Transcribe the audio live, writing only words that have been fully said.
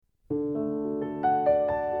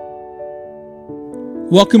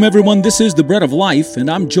Welcome everyone, this is The Bread of Life,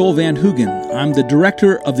 and I'm Joel Van Hoogen. I'm the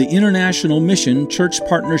director of the International Mission Church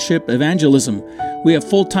Partnership Evangelism. We have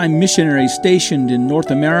full-time missionaries stationed in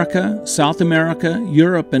North America, South America,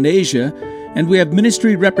 Europe, and Asia, and we have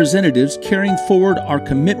ministry representatives carrying forward our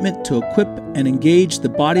commitment to equip and engage the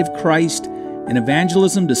body of Christ in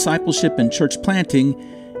evangelism, discipleship, and church planting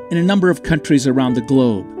in a number of countries around the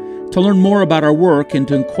globe. To learn more about our work and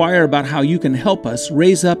to inquire about how you can help us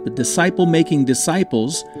raise up disciple-making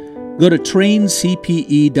disciples, go to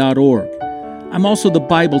traincpe.org. I'm also the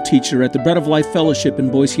Bible teacher at the Bread of Life Fellowship in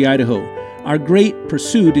Boise, Idaho. Our great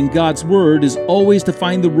pursuit in God's Word is always to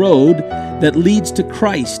find the road that leads to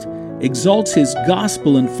Christ, exalts His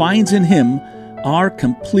gospel, and finds in Him our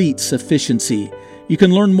complete sufficiency. You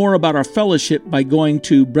can learn more about our fellowship by going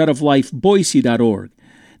to breadoflifeboise.org.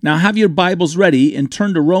 Now have your Bibles ready and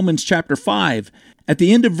turn to Romans chapter 5. At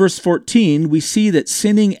the end of verse 14, we see that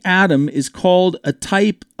sinning Adam is called a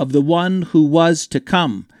type of the one who was to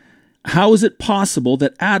come. How is it possible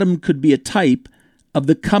that Adam could be a type of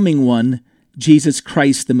the coming one, Jesus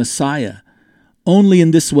Christ the Messiah? Only in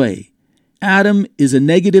this way. Adam is a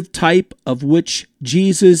negative type of which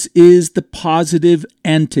Jesus is the positive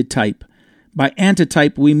antitype. By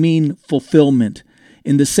antitype, we mean fulfillment.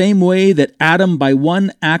 In the same way that Adam, by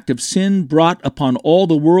one act of sin, brought upon all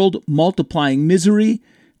the world multiplying misery,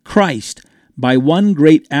 Christ, by one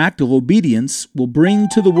great act of obedience, will bring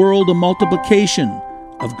to the world a multiplication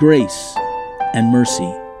of grace and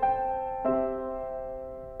mercy.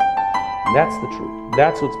 That's the truth.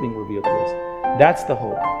 That's what's being revealed to us. That's the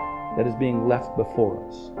hope that is being left before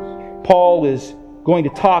us. Paul is going to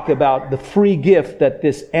talk about the free gift that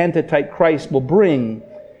this antitype Christ will bring.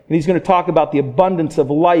 And he's going to talk about the abundance of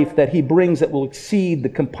life that he brings that will exceed the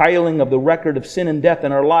compiling of the record of sin and death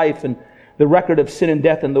in our life and the record of sin and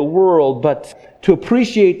death in the world. But to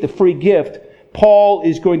appreciate the free gift, Paul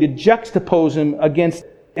is going to juxtapose him against,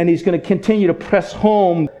 and he's going to continue to press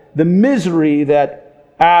home the misery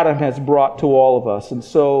that Adam has brought to all of us. And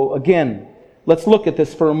so, again, let's look at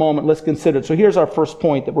this for a moment. Let's consider it. So here's our first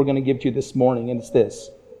point that we're going to give to you this morning, and it's this.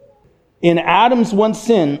 In Adam's one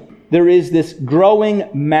sin, there is this growing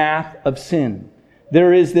math of sin.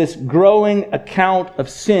 There is this growing account of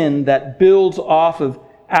sin that builds off of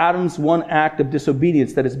Adam's one act of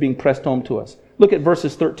disobedience that is being pressed home to us. Look at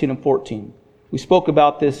verses 13 and 14. We spoke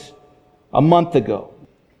about this a month ago.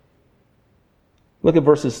 Look at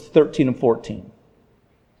verses 13 and 14.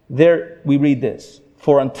 There we read this.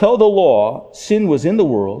 For until the law, sin was in the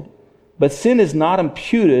world, but sin is not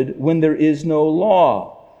imputed when there is no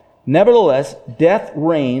law. Nevertheless, death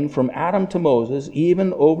reigned from Adam to Moses,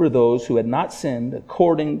 even over those who had not sinned,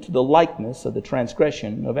 according to the likeness of the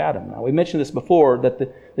transgression of Adam. Now, we mentioned this before, that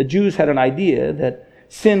the Jews had an idea that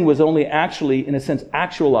sin was only actually, in a sense,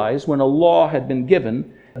 actualized when a law had been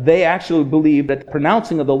given. They actually believed that the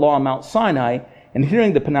pronouncing of the law on Mount Sinai, and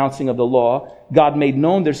hearing the pronouncing of the law, God made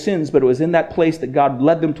known their sins, but it was in that place that God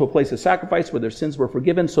led them to a place of sacrifice where their sins were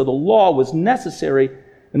forgiven. So the law was necessary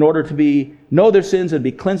in order to know their sins and be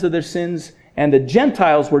cleansed of their sins. And the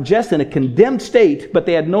Gentiles were just in a condemned state, but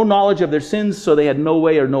they had no knowledge of their sins, so they had no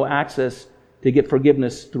way or no access to get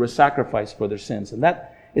forgiveness through a sacrifice for their sins. And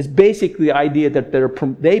that is basically the idea that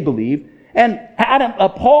they believe. And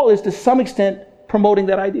Paul is to some extent promoting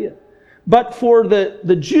that idea. But for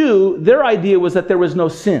the Jew, their idea was that there was no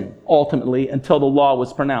sin, ultimately, until the law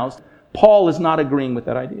was pronounced. Paul is not agreeing with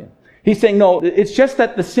that idea. He's saying, no, it's just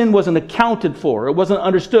that the sin wasn't accounted for. It wasn't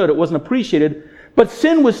understood. It wasn't appreciated. But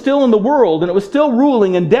sin was still in the world, and it was still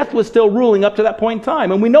ruling, and death was still ruling up to that point in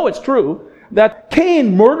time. And we know it's true that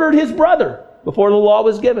Cain murdered his brother before the law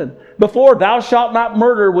was given. Before thou shalt not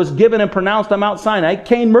murder was given and pronounced on Mount Sinai,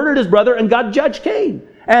 Cain murdered his brother, and God judged Cain.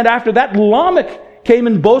 And after that, Lamech came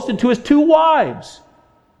and boasted to his two wives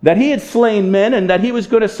that he had slain men and that he was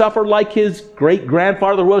going to suffer like his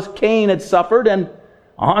great-grandfather was Cain had suffered, and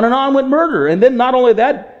on went murder. And then not only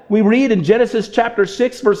that, we read in Genesis chapter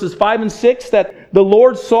 6, verses 5 and 6, that the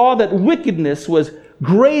Lord saw that wickedness was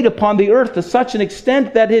great upon the earth to such an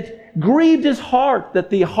extent that it grieved His heart,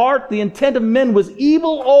 that the intent of men was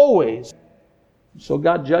evil always. So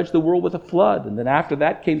God judged the world with a flood. And then after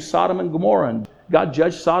that came Sodom and Gomorrah. And God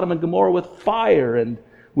judged Sodom and Gomorrah with fire. And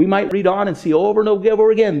we might read on and see over and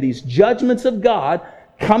over again these judgments of God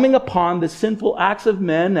coming upon the sinful acts of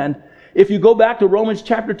men. And if you go back to Romans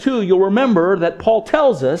chapter 2, you'll remember that Paul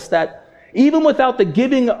tells us that even without the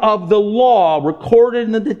giving of the law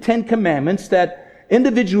recorded in the Ten Commandments, that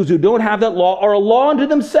individuals who don't have that law are a law unto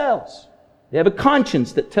themselves. They have a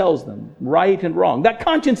conscience that tells them right and wrong. That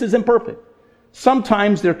conscience is imperfect.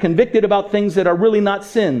 Sometimes they're convicted about things that are really not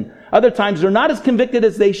sin. Other times they're not as convicted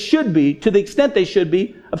as they should be, to the extent they should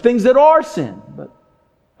be, of things that are sin. But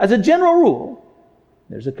as a general rule,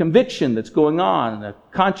 there's a conviction that's going on, a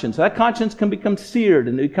conscience. That conscience can become seared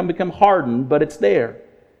and it can become hardened, but it's there.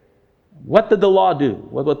 What did the law do?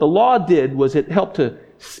 Well, what the law did was it helped to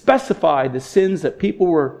specify the sins that people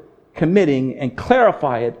were committing and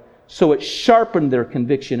clarify it, so it sharpened their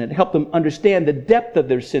conviction. It helped them understand the depth of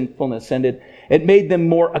their sinfulness, and it made them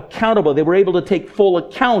more accountable. They were able to take full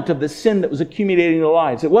account of the sin that was accumulating in their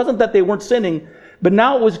lives. It wasn't that they weren't sinning, but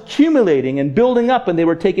now it was accumulating and building up, and they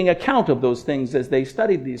were taking account of those things as they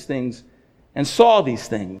studied these things and saw these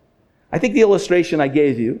things. I think the illustration I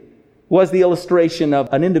gave you was the illustration of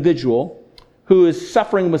an individual who is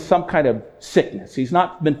suffering with some kind of sickness. He's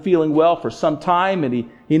not been feeling well for some time, and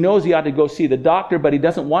he knows he ought to go see the doctor, but he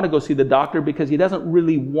doesn't want to go see the doctor because he doesn't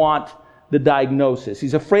really want the diagnosis.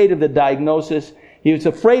 He's afraid of the diagnosis. He's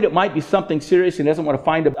afraid it might be something serious. He doesn't want to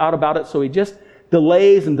find out about it, so he just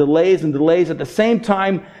delays and delays and delays. At the same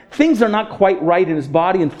time, things are not quite right in his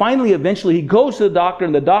body, and finally, eventually, he goes to the doctor,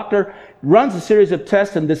 and the doctor runs a series of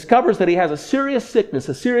tests and discovers that he has a serious sickness,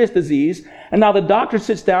 a serious disease. And now the doctor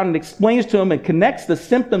sits down and explains to him and connects the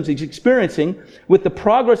symptoms he's experiencing with the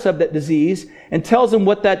progress of that disease and tells him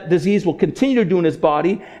what that disease will continue to do in his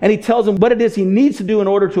body. And he tells him what it is he needs to do in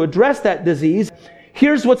order to address that disease.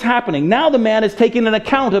 Here's what's happening. Now the man is taking an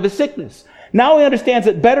account of his sickness. Now he understands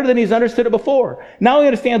it better than he's understood it before. Now he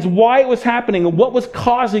understands why it was happening and what was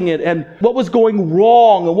causing it and what was going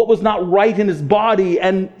wrong and what was not right in his body.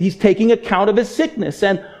 And he's taking account of his sickness.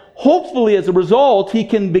 And hopefully as a result, he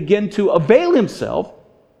can begin to avail himself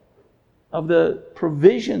of the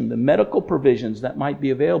provision, the medical provisions that might be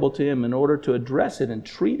available to him in order to address it and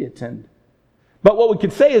treat it. But what we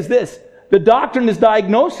could say is this: the doctor and his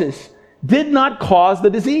diagnosis did not cause the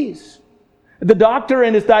disease. The doctor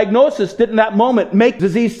and his diagnosis didn't in that moment make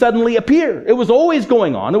disease suddenly appear. It was always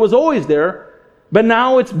going on. It was always there. But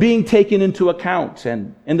now it's being taken into account.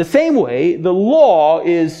 And in the same way, the law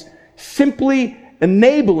is simply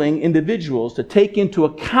enabling individuals to take into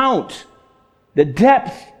account the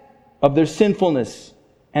depth of their sinfulness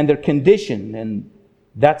and their condition. And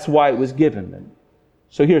that's why it was given. And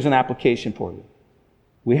so here's an application for you.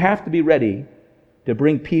 We have to be ready to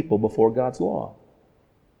bring people before God's law.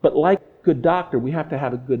 But like a good doctor, we have to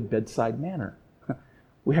have a good bedside manner.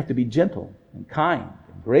 We have to be gentle and kind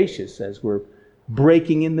and gracious as we're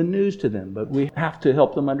breaking in the news to them, but we have to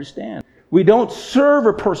help them understand. We don't serve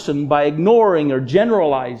a person by ignoring or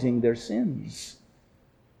generalizing their sins.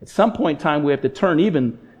 At some point in time, we have to turn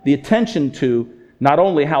even the attention to not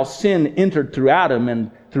only how sin entered through Adam and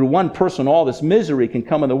through one person all this misery can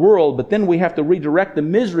come in the world, but then we have to redirect the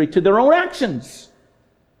misery to their own actions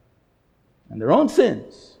and their own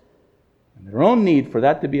sins. And their own need for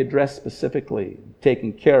that to be addressed specifically,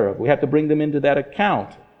 taken care of. We have to bring them into that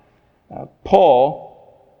account.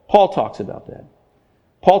 Paul talks about that.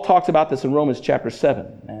 Paul talks about this in Romans chapter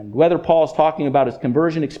 7. And whether Paul's talking about his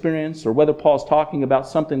conversion experience or whether Paul's talking about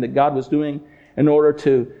something that God was doing in order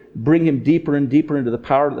to bring him deeper and deeper into the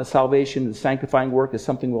power of the salvation and sanctifying work is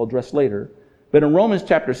something we'll address later. But in Romans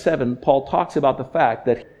chapter 7, Paul talks about the fact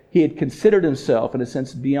that he had considered himself, in a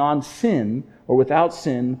sense, beyond sin or without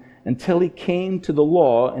sin until he came to the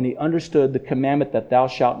law and he understood the commandment that thou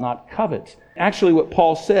shalt not covet. Actually, what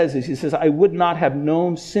Paul says is, he says, I would not have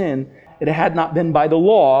known sin if it had not been by the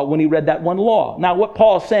law when he read that one law. Now, what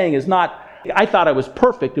Paul's saying is not, I thought I was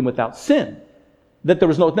perfect and without sin. That there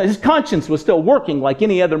was no, his conscience was still working like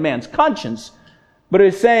any other man's conscience. But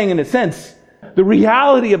he's saying, in a sense, the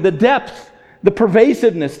reality of the depth, the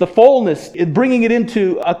pervasiveness, the fullness, bringing it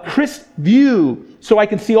into a crisp view so I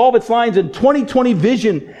can see all of its lines in 20/20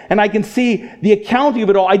 vision and I can see the accounting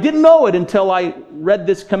of it all. I didn't know it until I read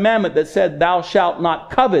this commandment that said, thou shalt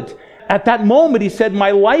not covet. At that moment, he said,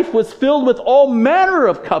 my life was filled with all manner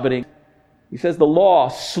of coveting. He says, the law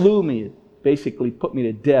slew me. It basically put me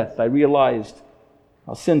to death. I realized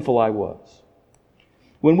how sinful I was.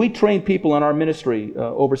 When we train people in our ministry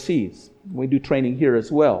overseas, we do training here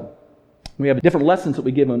as well. We have different lessons that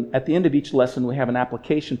we give them. At the end of each lesson, we have an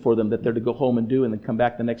application for them that they're to go home and do and then come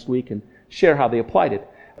back the next week and share how they applied it.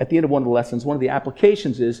 At the end of one of the lessons, one of the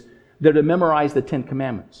applications is they're to memorize the 10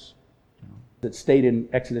 Commandments. That state in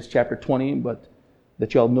Exodus chapter 20, but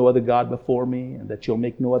that you'll have no other God before me, and that you'll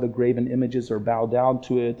make no other graven images or bow down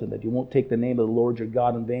to it, and that you won't take the name of the Lord your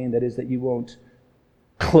God in vain. That is, that you won't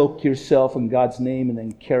cloak yourself in God's name and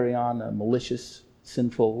then carry on a malicious,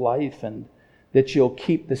 sinful life, and that you'll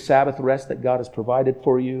keep the Sabbath rest that God has provided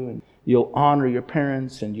for you, and you'll honor your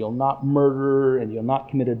parents, and you'll not murder, and you'll not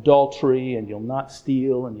commit adultery, and you'll not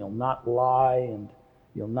steal, and you'll not lie, and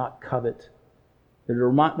you'll not covet. They're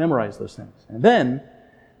to memorize those things. And then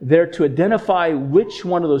they're to identify which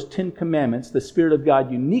one of those 10 commandments the Spirit of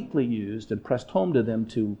God uniquely used and pressed home to them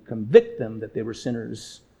to convict them that they were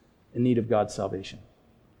sinners in need of God's salvation.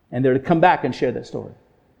 And they're to come back and share that story.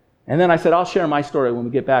 And then I said, I'll share my story when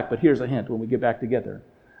we get back, but here's a hint when we get back together.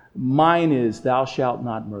 Mine is, thou shalt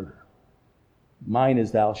not murder. Mine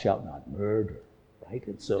is, thou shalt not murder. Right?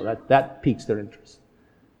 And so that piques their interest.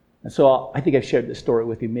 And so I think I've shared this story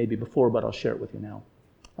with you maybe before, but I'll share it with you now.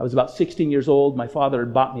 I was about 16 years old. My father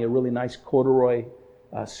had bought me a really nice corduroy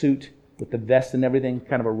suit with the vest and everything,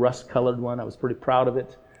 kind of a rust-colored one. I was pretty proud of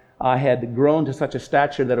it. I had grown to such a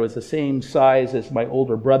stature that I was the same size as my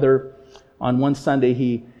older brother. On one Sunday,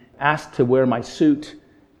 he asked to wear my suit,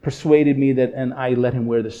 persuaded me that, and I let him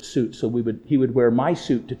wear the suit. So he would wear my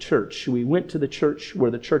suit to church. We went to the church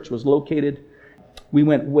where the church was located. We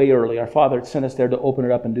went way early. Our father had sent us there to open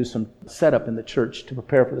it up and do some setup in the church to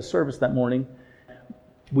prepare for the service that morning.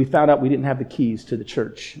 We found out we didn't have the keys to the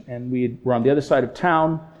church, and we were on the other side of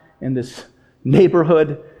town in this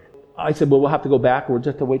neighborhood. I said, well, we'll have to go back, or we'll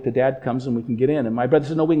just have to wait till Dad comes and we can get in. And my brother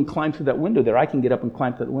said, no, we can climb through that window there. I can get up and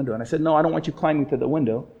climb through the window. And I said, no, I don't want you climbing through the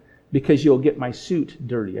window because you'll get my suit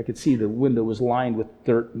dirty. I could see the window was lined with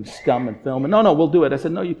dirt and scum and film. And no, we'll do it. I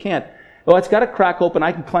said, no, you can't. Oh, it's got a crack open.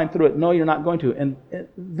 I can climb through it. No, you're not going to. And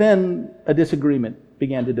then a disagreement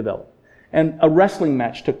began to develop. And a wrestling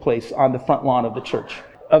match took place on the front lawn of the church.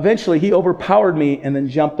 Eventually, he overpowered me and then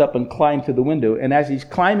jumped up and climbed through the window. And as he's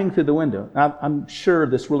climbing through the window, I'm sure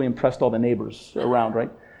this really impressed all the neighbors around, right?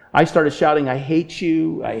 I started shouting, I hate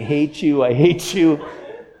you, I hate you, I hate you.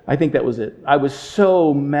 I think that was it. I was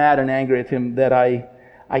so mad and angry at him that I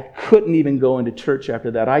couldn't even go into church after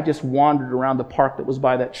that. I just wandered around the park that was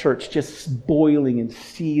by that church, just boiling and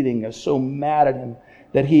seething. I was so mad at him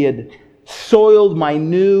that he had soiled my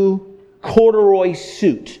new corduroy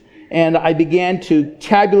suit. And I began to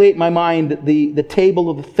tabulate in my mind the table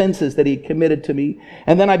of offenses that he had committed to me.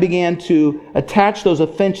 And then I began to attach those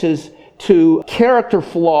offenses to character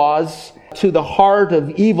flaws, to the heart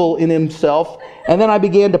of evil in himself. And then I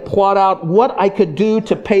began to plot out what I could do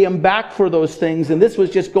to pay him back for those things. And this was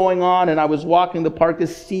just going on, and I was walking the park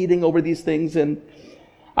just seething over these things. And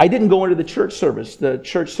I didn't go into the church service. The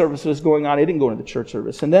church service was going on. I didn't go into the church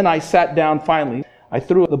service. And then I sat down finally. I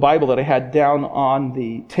threw the Bible that I had down on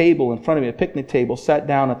the table in front of me, a picnic table, sat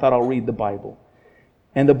down and thought I'll read the Bible.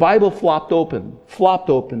 And the Bible flopped open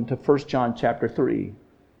to 1 John chapter 3.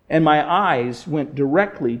 And my eyes went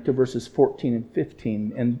directly to verses 14 and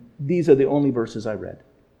 15, and these are the only verses I read.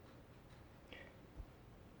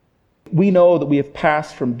 We know that we have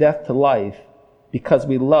passed from death to life because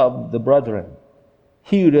we love the brethren.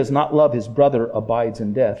 He who does not love his brother abides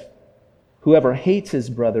in death. Whoever hates his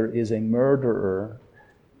brother is a murderer,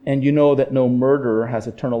 and you know that no murderer has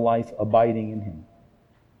eternal life abiding in him.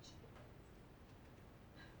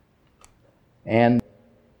 And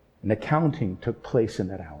an accounting took place in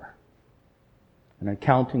that hour. An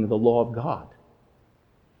accounting of the law of God.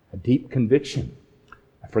 A deep conviction.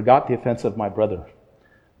 I forgot the offense of my brother.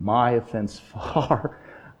 My offense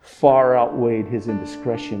far outweighed his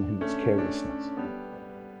indiscretion and his carelessness.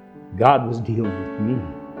 God was dealing with me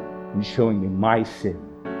and showing me my sin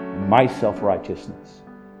and my self-righteousness.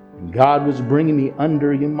 And God was bringing me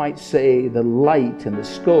under, you might say, the light and the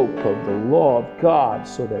scope of the law of God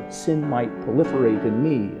so that sin might proliferate in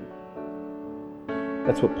me.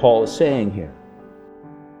 That's what Paul is saying here.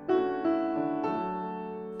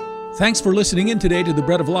 Thanks for listening in today to The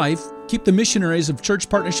Bread of Life. Keep the missionaries of Church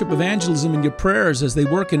Partnership Evangelism in your prayers as they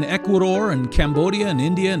work in Ecuador and Cambodia and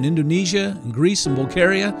India and Indonesia and Greece and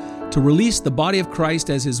Bulgaria to release the body of Christ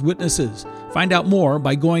as His witnesses. Find out more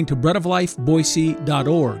by going to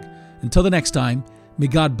breadoflifeboise.org. Until the next time, may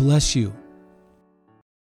God bless you.